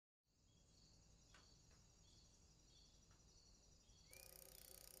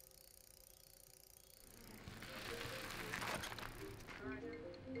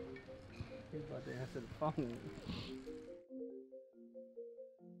phone.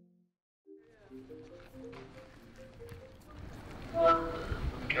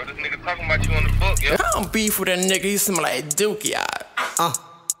 Yo, this nigga talking about you on the book, yo. I don't beef with that nigga, he smell like Dookie.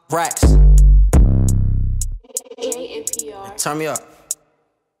 Raxks. Turn me up.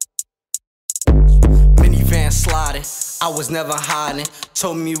 Minivan sliding, I was never hiding.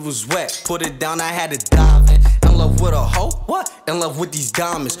 Told me it was wet, put it down, I had to dive in. In love with a hoe? What? In love with these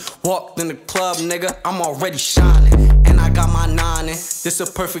diamonds. Walked in the club, nigga, I'm already shining. And I got my 9 in, this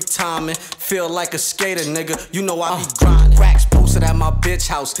a perfect timing. Feel like a skater, nigga, you know I be grinding. Raxks posted at my bitch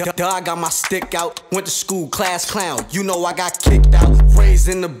house, duh, I got my stick out. Went to school, class clown, you know I got kicked out. Raised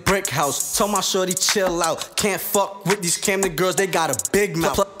in the brick house, told my shorty chill out. Can't fuck with these Camden girls, they got a big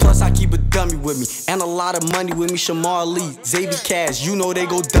mouth. Plus I keep a dummy with me, and a lot of money with me. Shamar Lee, Xavier Cash, you know they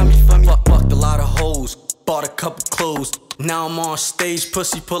go dummy for me. Fucked a lot of hoes, bought a couple clothes. Now I'm on stage,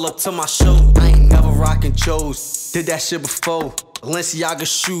 pussy pull up to my show. I ain't never rockin' Joe's, did that shit before. Balenciaga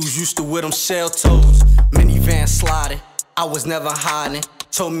shoes, used to wear them shell toes. Minivan sliding, I was never hiding.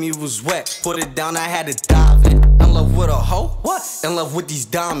 Told me it was wet, put it down, I had to dive in. In love with a hoe? What? In love with these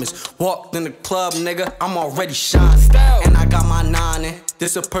diamonds. Walked in the club, nigga, I'm already shining. And I got my 9 in,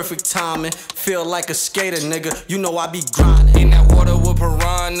 this a perfect timing. Feel like a skater, nigga, you know I be grinding. In that water with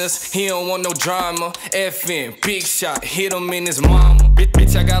piranhas, he don't want no drama. FN, big shot, hit him in his mama.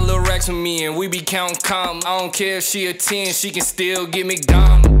 Bitch, I got little racks with me and we be counting comma. I don't care if she a 10, she can still get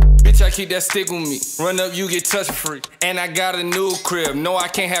McDonald's. Bitch, I keep that stick with me. Run up, you get touch free. And I got a new crib, no I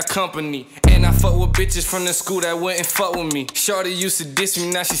can't have company. And I fuck with bitches from the school that wouldn't fuck with me. Shorty used to diss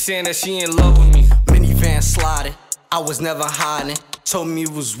me, now she saying that she in love with me. Minivan sliding, I was never hiding. Told me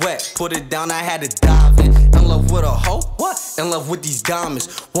it was wet, put it down, I had to dive in. In love with a hoe? What? In love with these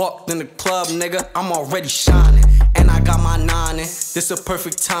diamonds. Walked in the club, nigga, I'm already shining. And I got my 9 in, this a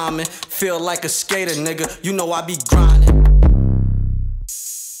perfect timing. Feel like a skater, nigga, you know I be grinding.